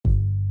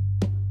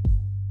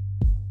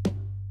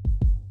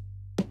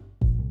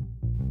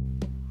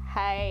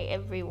Hi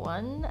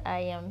everyone. I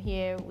am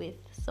here with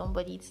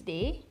somebody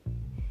today.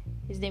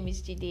 His name is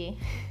Jide.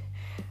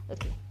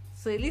 Okay,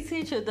 so a little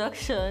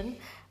introduction.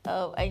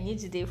 I knew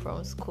Jide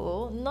from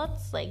school, not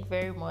like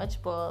very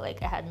much, but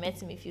like I had met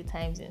him a few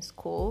times in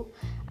school,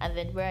 and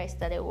then where I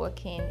started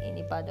working in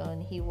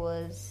Ibadan, he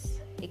was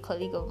a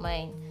colleague of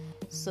mine.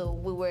 So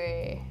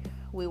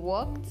we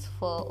worked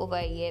for over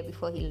a year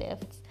before he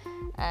left,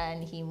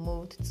 and he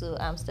moved to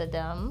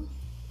Amsterdam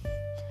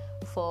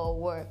for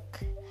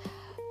work.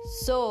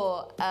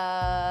 So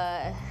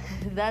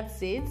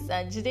that's it.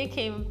 And Jide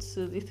came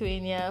to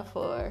Lithuania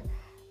for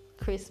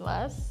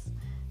Christmas.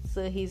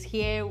 So he's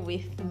here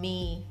with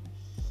me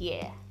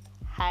here.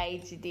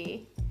 Hi,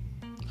 Jide.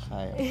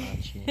 Hi,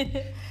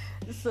 Amachi.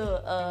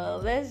 So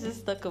let's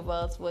just talk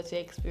about what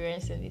your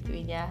experience in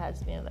Lithuania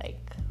has been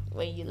like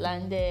when you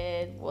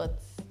landed,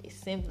 what it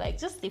seemed like,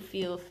 just the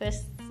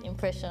first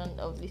impression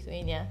of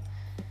Lithuania.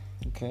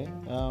 Okay.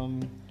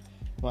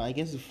 Well, I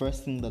guess the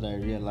first thing that I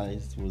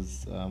realized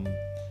was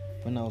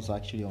when I was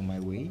actually on my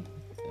way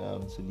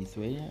to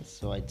Lithuania.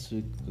 So I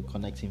took a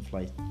connecting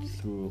flight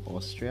through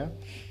Austria,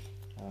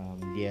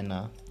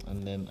 Vienna,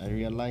 and then I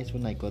realized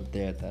when I got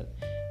there that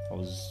I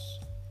was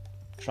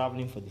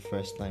traveling for the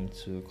first time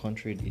to a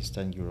country in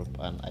Eastern Europe,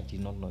 and I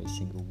did not know a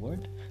single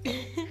word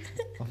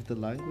of the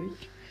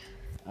language.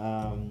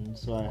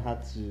 So I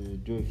had to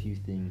do a few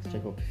things,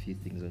 check up a few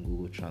things on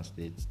Google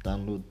Translate,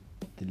 download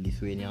the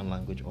Lithuanian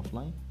language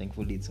offline.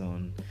 Thankfully, it's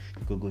on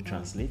Google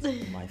Translate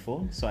on my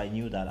phone, so I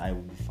knew that I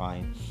would be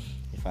fine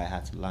if I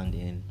had to land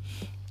in.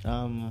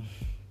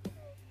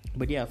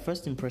 But yeah,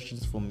 first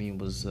impressions for me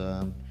was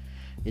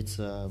it's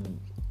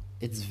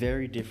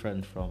very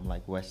different from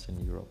like Western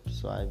Europe.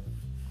 So I've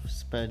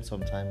spent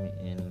some time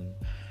in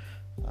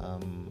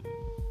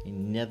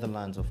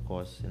Netherlands, of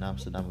course, in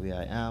Amsterdam where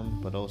I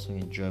am, but also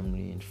in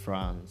Germany, in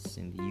France,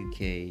 in the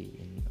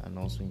UK, and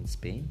also in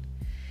Spain.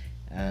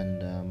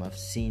 And I've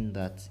seen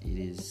that it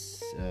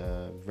is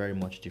very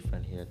much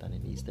different here than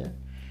it is there.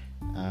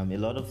 A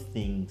lot of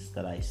things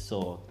that I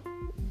saw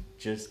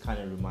just kind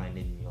of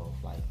reminded me of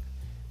like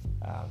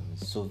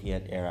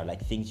Soviet era,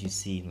 like things you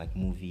see in like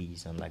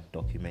movies and like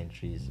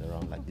documentaries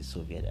around like the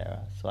Soviet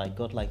era. So I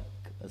got like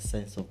a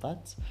sense of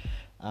that.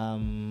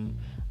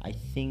 I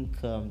think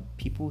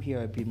people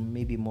here are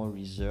maybe more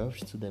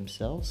reserved to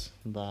themselves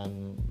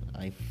than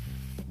I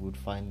would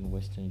find in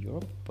Western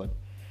Europe, but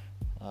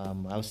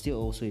I was still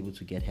also able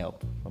to get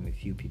help from a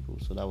few people,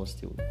 so that was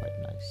still quite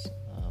nice.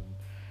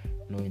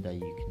 Knowing that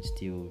you can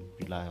still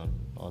rely on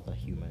other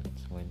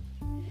humans when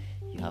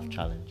you have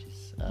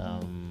challenges.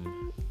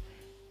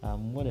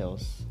 What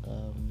else?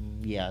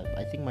 Yeah,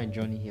 I think my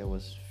journey here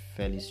was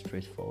fairly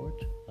straightforward.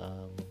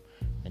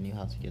 I knew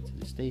how to get to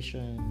the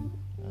station,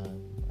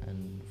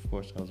 and of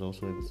course I was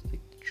also able to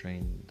take the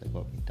train that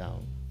got me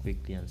down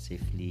quickly and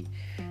safely.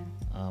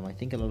 I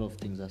think a lot of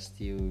things are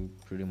still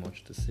pretty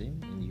much the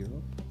same in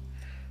Europe.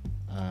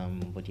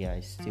 But yeah,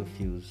 it still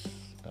feels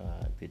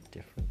a bit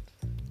different.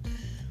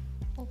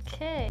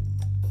 Okay.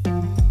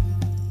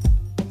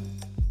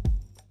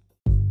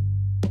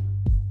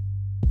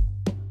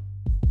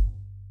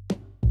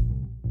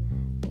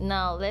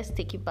 Now let's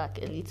take it back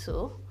a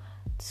little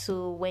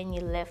to when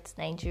you left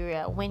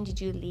Nigeria. When did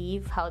you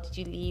leave? How did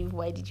you leave?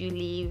 Why did you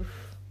leave?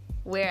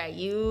 Where are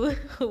you?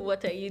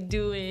 What are you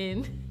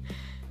doing?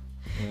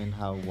 When,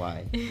 how,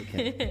 why?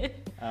 Okay.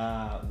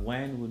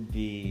 When would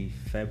be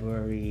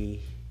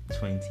February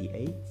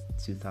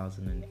 28th,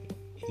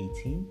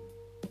 2018.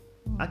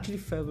 Actually,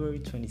 February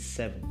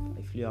 27th.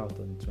 I flew out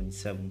on the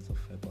 27th of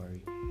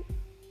February.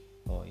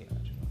 Oh, yeah, I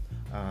don't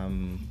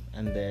know.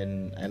 And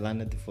then I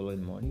landed the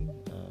following morning.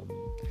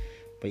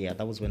 But yeah,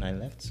 that was when I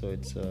left. So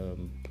it's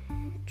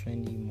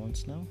 20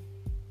 months now,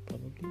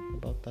 probably,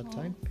 about that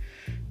time.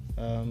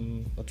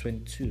 Or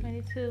 22.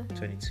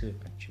 22,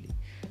 actually.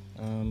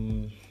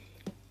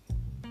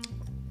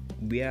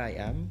 Where I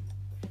am,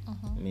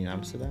 I'm in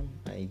Amsterdam.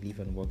 I live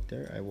and work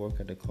there. I work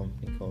at a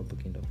company called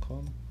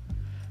Booking.com.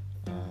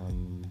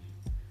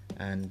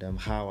 And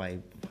how I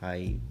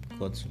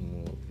got to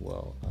move,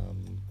 well,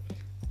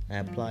 I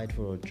applied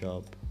for a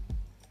job,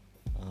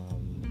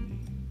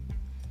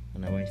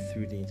 and I went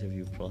through the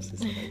interview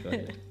process and I got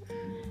it.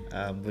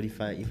 But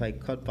if I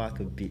cut back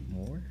a bit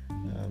more,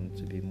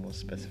 to be more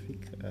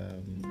specific,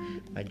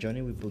 my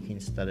journey with Booking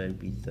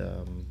started with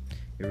a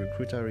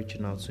recruiter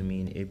reaching out to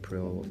me in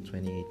April of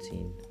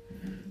 2018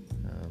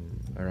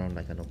 around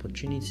like an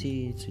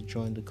opportunity to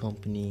join the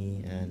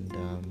company,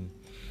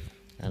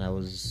 and I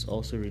was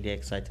also really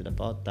excited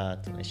about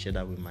that. I shared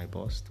that with my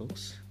boss,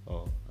 Tokes,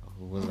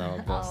 who was our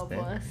boss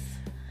then.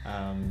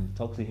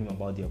 Talked to him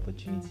about the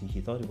opportunity.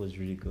 He thought it was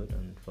really good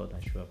and thought I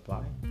should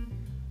apply.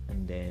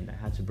 And then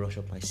I had to brush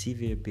up my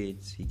CV a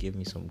bit. He gave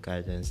me some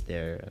guidance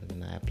there, and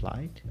then I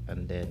applied.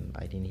 And then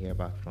I didn't hear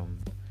back from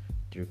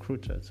the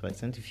recruiter, so I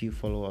sent a few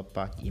follow-up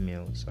back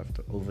emails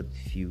after over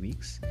a few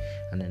weeks,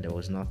 and then there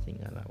was nothing,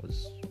 and I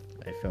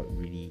felt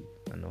really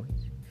annoyed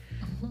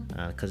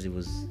because it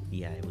was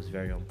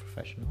very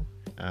unprofessional.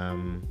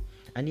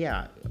 And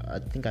yeah, I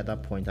think at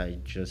that point I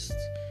just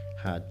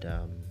had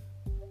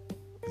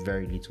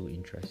very little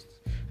interest.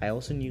 I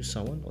also knew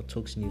someone, or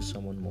Tokes knew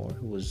someone more,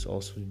 who was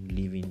also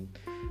leaving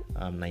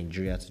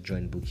Nigeria to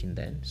join Booking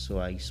then. So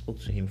I spoke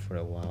to him for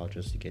a while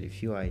just to get a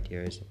few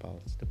ideas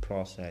about the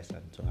process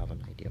and to have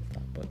an idea of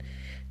that. But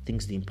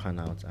things didn't pan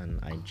out, and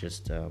I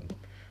just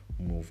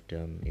moved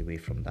away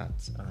from that.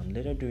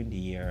 Later during the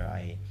year,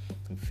 I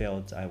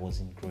felt I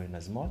wasn't growing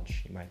as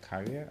much in my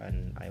career,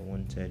 and I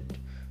wanted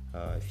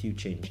a few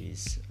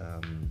changes.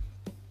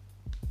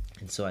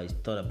 And so I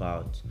thought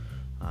about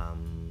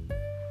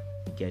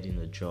getting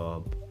a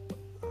job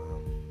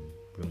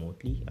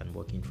remotely and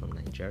working from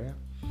Nigeria.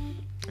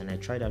 And I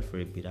tried that for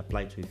a bit,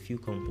 applied to a few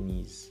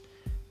companies.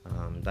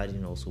 That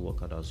didn't also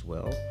work out as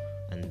well.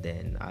 And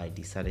then I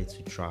decided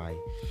to try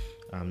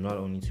not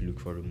only to look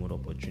for remote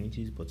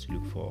opportunities, but to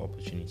look for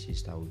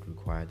opportunities that would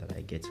require that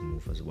I get to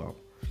move as well.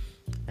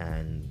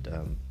 And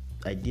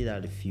I did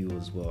that a few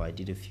as well. I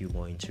did a few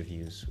more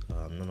interviews.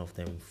 None of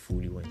them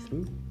fully went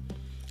through.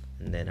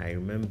 And then I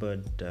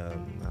remembered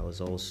I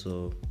was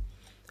also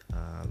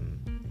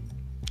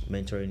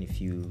mentoring a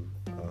few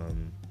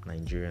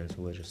Nigerians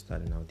who were just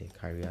starting out their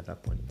career at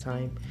that point in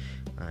time.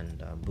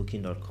 And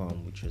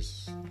Booking.com, which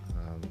is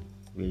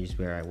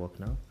where I work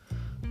now,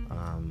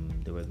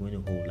 they were going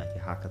to hold like a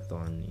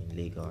hackathon in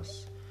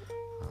Lagos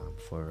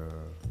for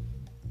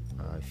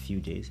a few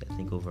days, I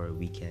think over a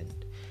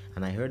weekend.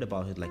 And I heard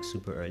about it like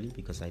super early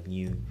because I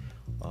knew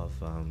of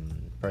the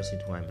person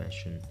who I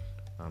mentioned,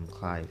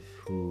 Clive,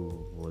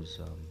 who was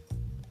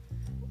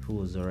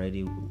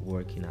already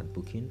working at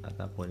Booking at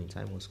that point in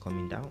time, was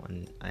coming down,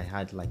 and I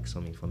had like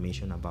some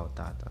information about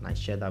that, and I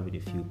shared that with a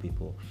few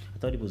people. I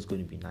thought it was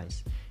going to be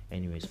nice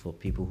anyways for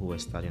people who were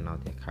starting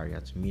out their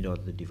career to meet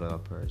other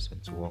developers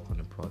and to work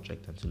on a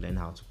project and to learn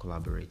how to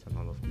collaborate and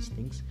all of these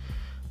things,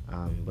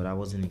 but I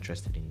wasn't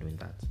interested in doing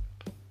that.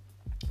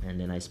 And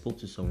then I spoke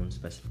to someone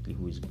specifically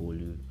who is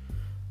Bolu,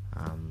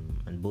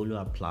 and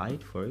Bolu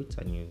applied for it,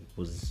 and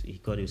he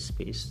got a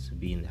space to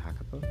be in the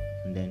hackathon.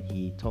 And then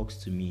he talks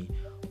to me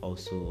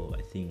also,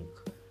 I think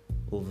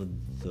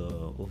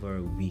over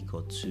a week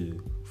or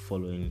two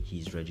following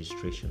his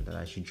registration, that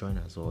I should join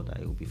as well, that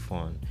it would be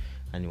fun.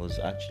 And he was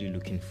actually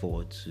looking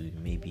forward to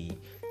maybe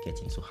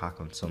getting to hack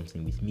on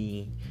something with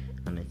me,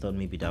 and I thought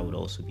maybe that would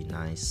also be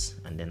nice.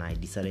 And then I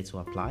decided to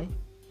apply,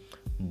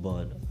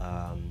 but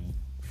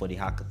for the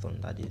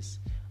hackathon, that is.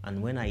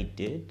 And when I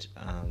did,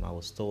 I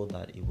was told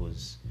that it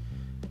was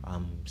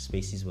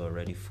spaces were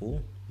already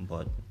full,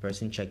 but the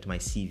person checked my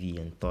CV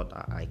and thought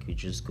I could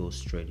just go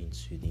straight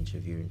into the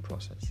interviewing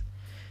process.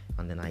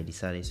 And then I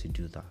decided to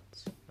do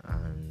that.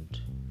 And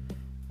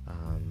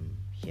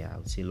I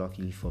would say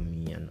luckily for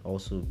me, and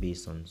also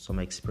based on some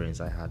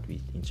experience I had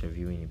with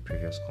interviewing in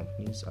previous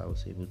companies, I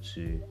was able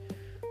to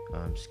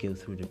scale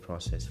through the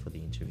process for the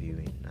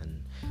interviewing.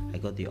 And I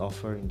got the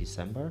offer in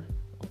December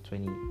of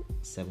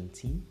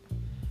 2017.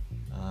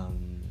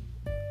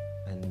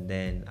 And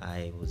then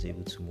I was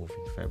able to move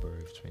in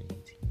February of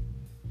 2018.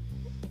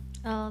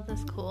 Oh,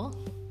 that's cool.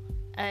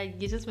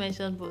 You just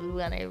mentioned Bolu,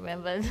 and I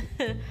remembered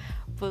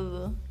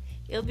Bolu.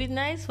 It'll be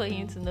nice for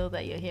him to know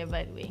that you're here,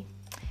 by the way.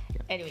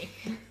 Yeah. Anyway,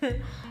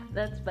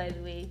 that's by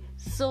the way.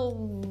 So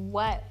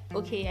why?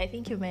 Okay, I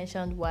think you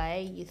mentioned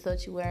why you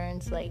thought you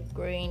weren't like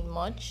growing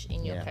much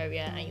in your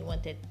career and you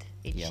wanted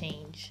a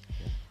change.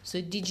 So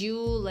did you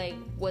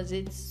was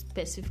it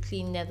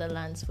specifically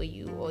Netherlands for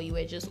you, or you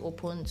were just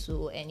open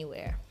to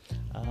anywhere?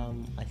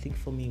 I think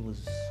for me it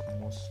was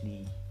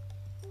mostly,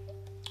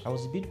 I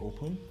was a bit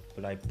open,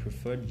 but I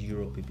preferred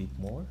Europe a bit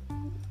more.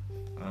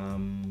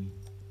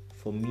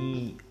 For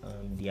me,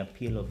 the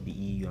appeal of the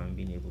EU and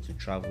being able to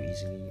travel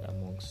easily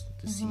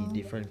to see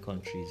different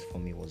countries, for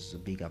me was a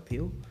big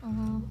appeal.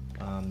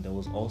 There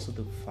was also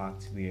the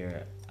fact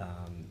where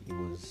it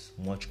was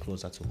much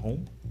closer to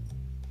home.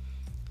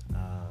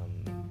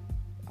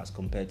 As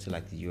compared to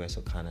like the US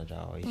or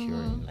Canada, or if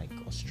you're in like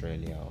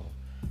Australia or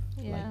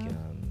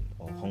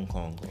or Hong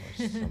Kong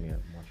or somewhere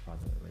much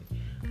farther away.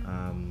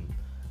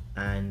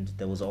 And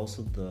there was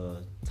also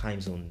the time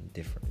zone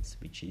difference,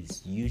 which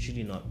is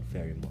usually not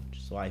very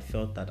much. So I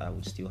felt that I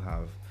would still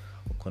have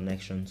a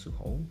connection to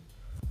home,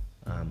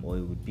 or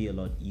it would be a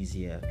lot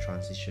easier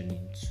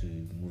transitioning to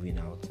moving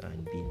out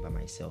and being by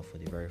myself for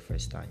the very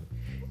first time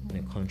in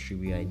a country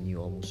where I knew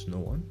almost no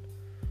one.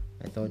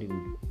 I thought it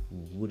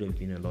would have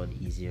been a lot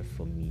easier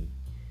for me.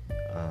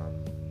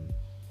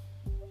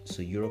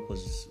 So Europe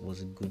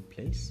was a good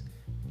place,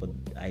 but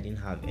I didn't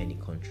have any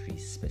country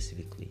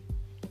specifically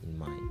in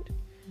mind.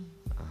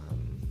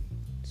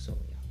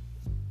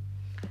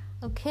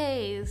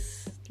 Okay,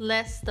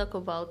 let's talk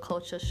about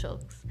culture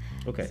shocks.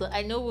 Okay. So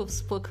I know we've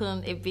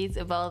spoken a bit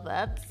about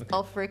that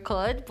off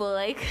record,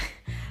 but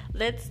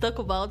let's talk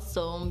about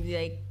some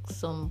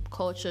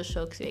culture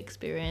shocks you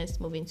experienced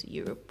moving to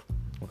Europe.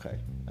 Okay.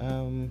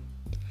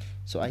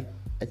 So I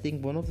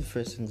think one of the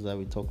first things that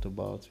we talked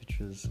about,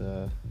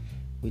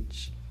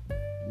 which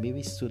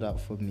maybe stood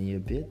out for me a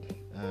bit,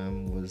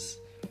 was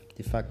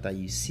the fact that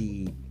you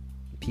see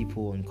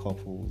people and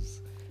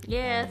couples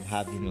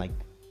having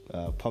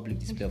public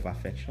display of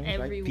affection,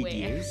 everywhere.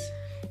 PDAs.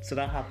 So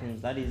that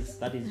happens. That is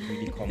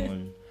really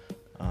common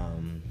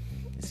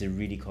It's a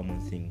really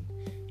common thing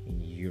in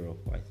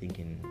Europe, I think.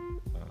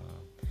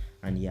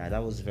 And yeah,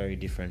 that was very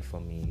different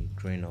for me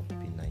growing up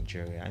in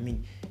Nigeria. I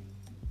mean,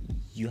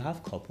 you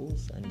have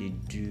couples and they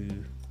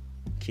do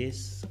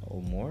kiss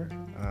or more,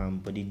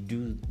 but they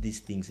do these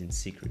things in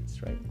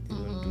secrets, right? They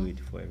don't do it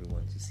for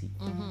everyone to see.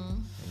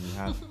 And you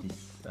have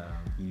this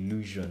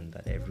illusion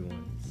that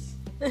everyone is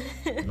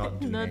not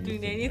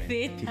doing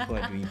anything. Right? People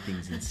are doing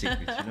things in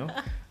secret,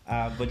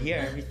 but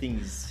here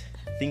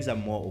things are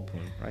more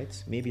open,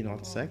 right? Maybe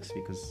not sex,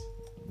 because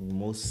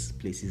most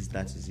places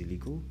that is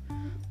illegal,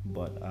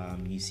 but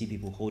you see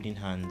people holding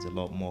hands a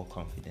lot more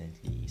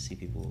confidently. You see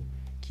people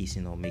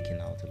kissing or making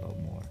out a lot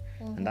more,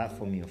 and that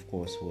for me, of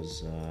course,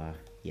 was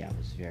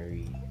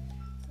very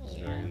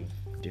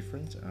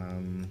different.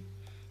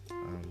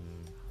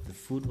 The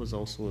food was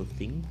also a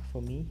thing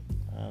for me.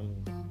 I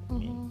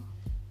mean,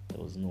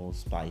 there was no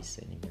spice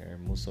anywhere.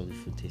 Most of the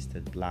food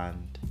tasted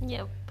bland.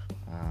 Yep.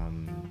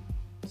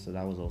 So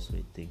that was also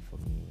a thing for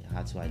me. I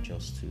had to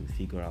adjust to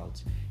figure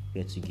out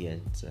where to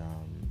get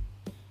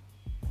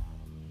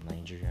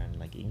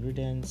Nigerian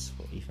ingredients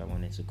if I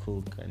wanted to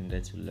cook. I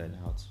needed to learn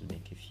how to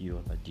make a few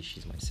other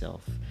dishes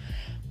myself.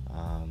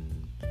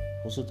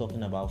 Also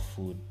talking about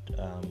food,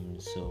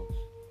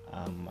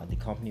 at the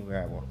company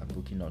where I work at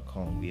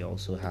Booking.com, we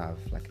also have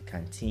a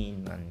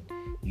canteen, and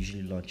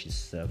usually lunch is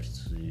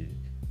served to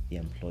the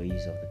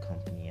employees of the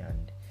company,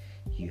 and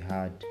you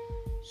had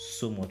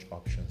so much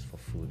options for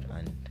food,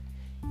 and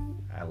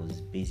I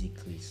was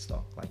basically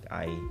stuck.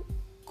 I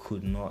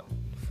could not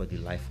for the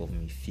life of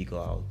me figure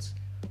out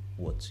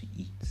what to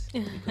eat,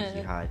 because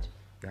you had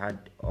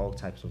all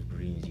types of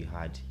greens, you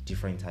had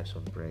different types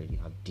of bread, you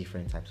had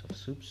different types of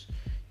soups,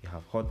 you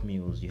have hot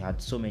meals, you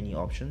had so many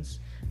options,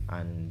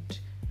 and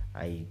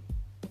I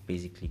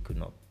basically could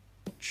not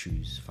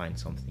find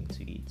something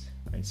to eat.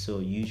 And so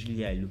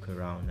usually I look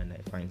around and I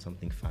find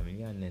something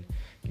familiar, and then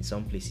in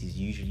some places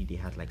usually they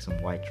had some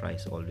white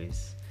rice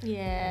always.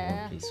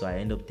 Yeah. So I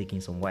end up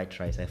taking some white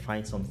rice. I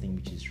find something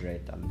which is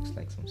red that looks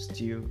like some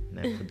stew, and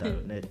I put that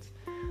on it,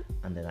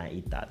 and then I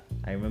eat that.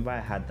 I remember I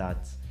had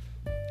that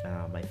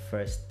my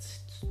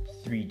first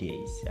 3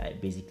 days. I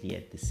basically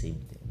ate the same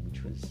thing,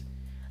 which was,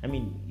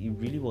 it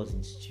really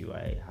wasn't stew.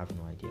 I have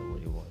no idea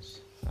what it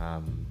was.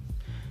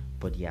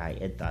 But yeah, I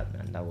ate that,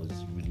 and that was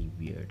really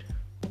weird.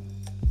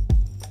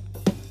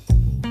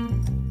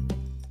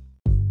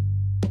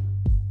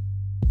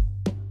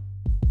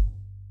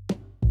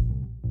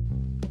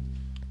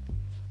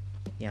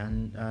 Yeah,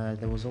 and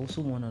there was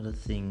also one other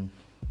thing,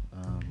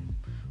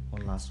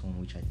 one last one,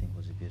 which I think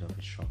was a bit of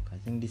a shock. I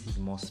think this is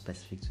more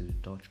specific to the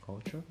Dutch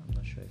culture. I'm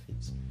not sure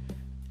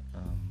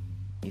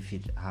if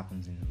it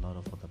happens in a lot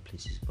of other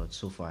places, but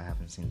so far I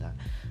haven't seen that.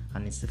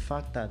 And it's the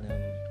fact that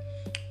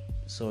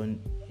so in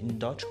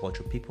Dutch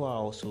culture, people are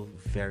also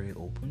very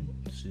open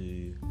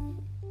to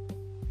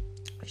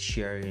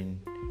sharing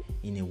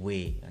in a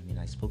way.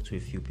 I spoke to a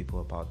few people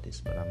about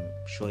this, but I'm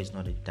sure it's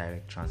not a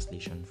direct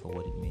translation for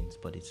what it means,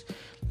 but it's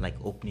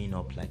opening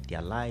up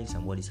their lives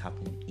and what is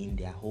happening in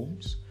their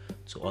homes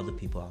to other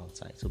people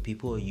outside. So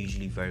people are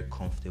usually very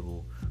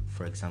comfortable,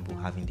 for example,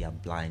 having their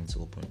blinds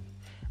open,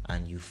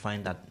 and you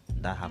find that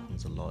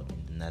happens a lot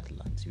in the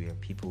Netherlands, where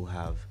people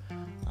have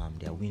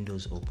their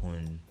windows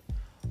open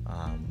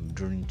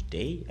during the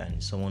day,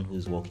 and someone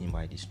who's walking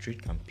by the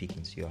street can peek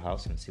into your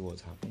house and see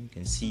what's happening.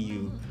 Can see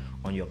you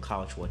on your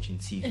couch watching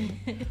TV,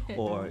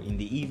 or in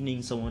the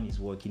evening someone is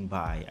walking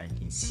by and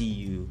can see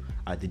you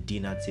at the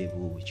dinner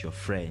table with your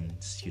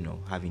friends,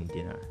 having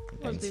dinner. You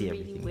can see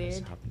everything that's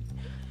happening.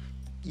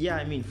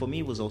 Yeah, for me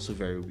it was also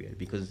very weird,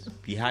 because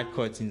we had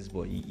curtains,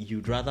 but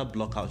you'd rather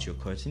block out your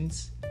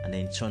curtains and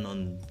then turn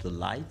on the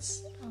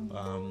lights.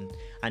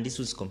 And this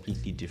was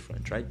completely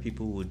different, right?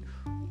 People would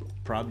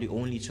probably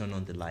only turn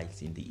on the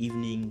lights in the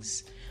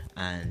evenings,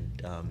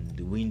 and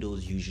the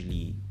windows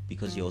usually,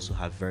 because you also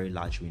have very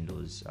large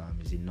windows,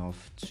 is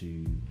enough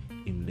to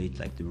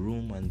emulate the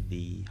room and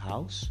the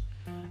house.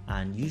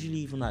 And usually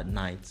even at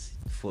night,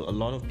 for a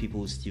lot of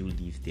people still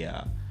leave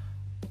their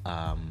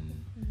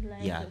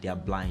their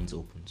blinds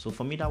open. So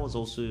for me that was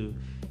also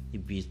a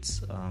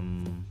bit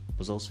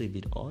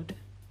odd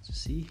to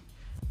see.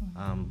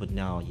 But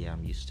now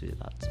I'm used to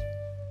that.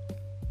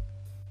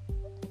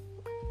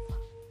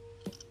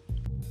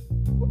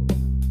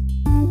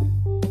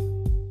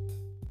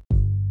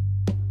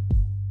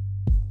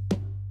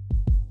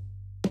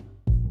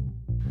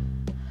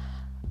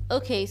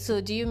 Okay,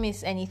 so do you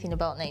miss anything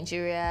about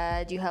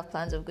Nigeria? Do you have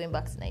plans of going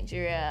back to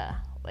Nigeria?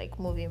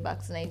 Moving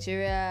back to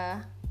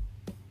Nigeria?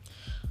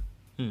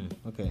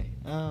 Okay.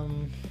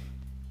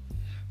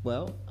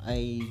 Well,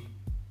 I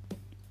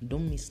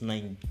don't miss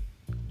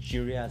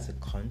Nigeria as a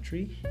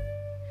country.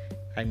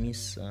 I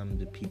miss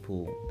the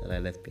people that I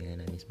left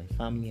behind. I miss my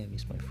family. I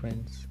miss my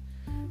friends.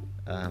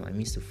 I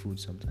miss the food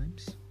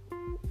sometimes.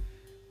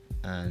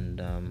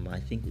 And I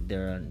think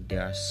there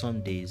are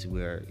some days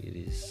where it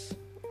is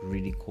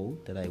really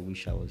cold that I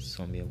wish I was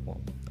somewhere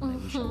warm. I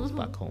wish I was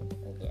back home.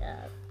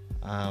 Yeah.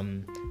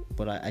 Um,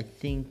 but I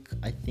think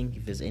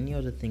if there's any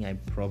other thing I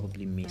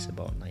probably miss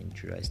about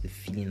Nigeria, is the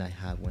feeling I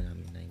have when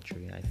I'm in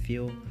Nigeria. I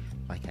feel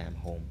like I am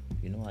home.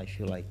 I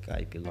feel like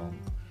I belong,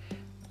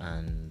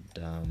 and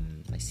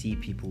I see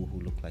people who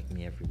look like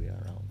me everywhere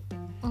around.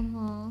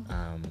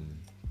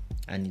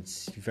 And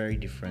it's very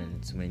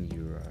different when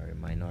you are a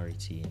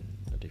minority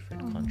in a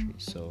different country.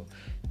 So,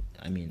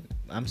 I mean,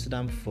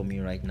 Amsterdam for me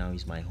right now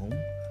is my home,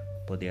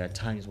 but there are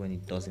times when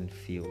it doesn't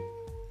feel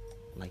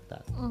like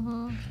that.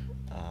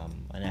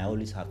 And I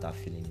always have that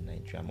feeling in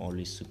Nigeria. I'm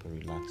always super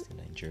relaxed in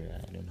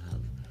Nigeria. I don't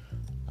have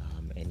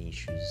any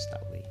issues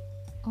that way.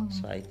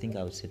 So I think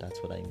I would say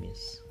that's what I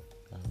miss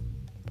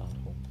about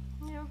home.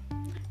 Yeah,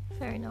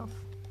 fair enough.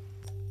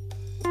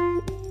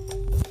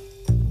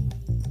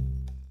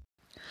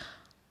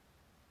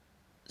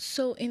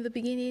 So in the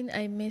beginning,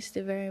 I missed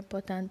a very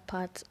important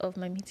part of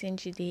my meeting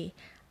today,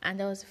 and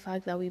that was the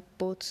fact that we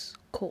both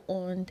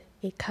co-owned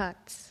a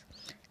cat.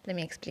 Let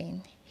me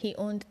explain. He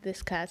owned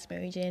this cat,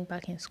 Mary Jane,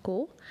 back in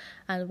school,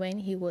 and when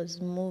he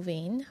was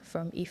moving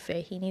from Ife,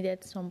 he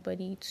needed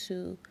somebody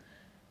to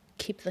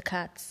keep the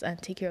cats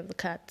and take care of the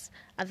cats.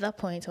 At that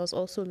point, I was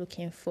also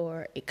looking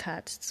for a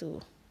cat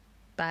to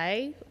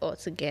buy or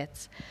to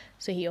get,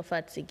 so he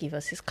offered to give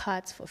us his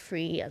cat for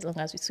free as long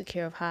as we took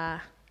care of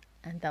her,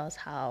 and that was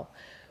how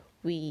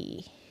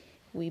we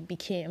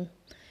became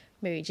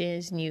Mary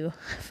Jane's new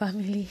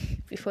family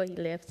before he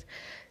left.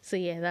 So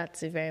yeah,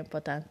 that's a very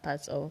important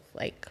part of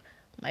like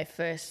my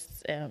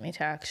first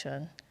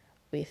interaction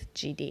with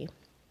GD.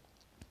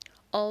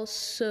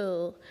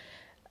 Also,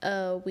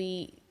 a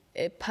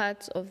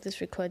part of this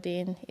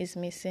recording is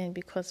missing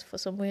because for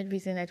some weird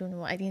reason, I don't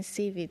know, I didn't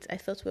save it. I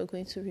thought we were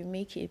going to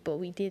remake it, but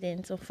we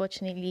didn't.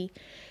 Unfortunately,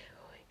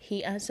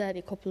 he answered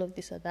a couple of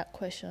this or that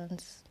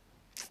questions.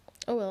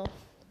 Oh well,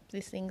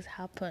 these things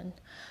happen.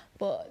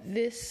 But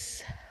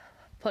this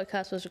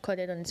podcast was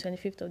recorded on the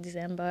 25th of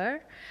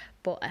December,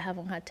 but I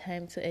haven't had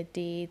time to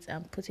edit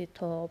and put it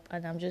up,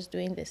 and I'm just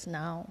doing this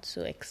now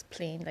to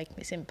explain like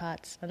missing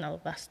parts and all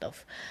of that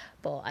stuff.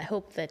 But I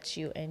hope that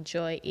you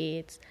enjoy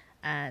it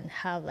and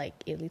have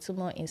like a little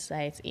more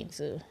insight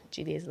into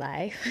Judy's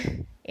life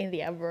in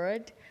the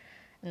abroad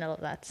and all of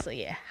that. So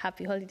yeah,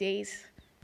 happy holidays.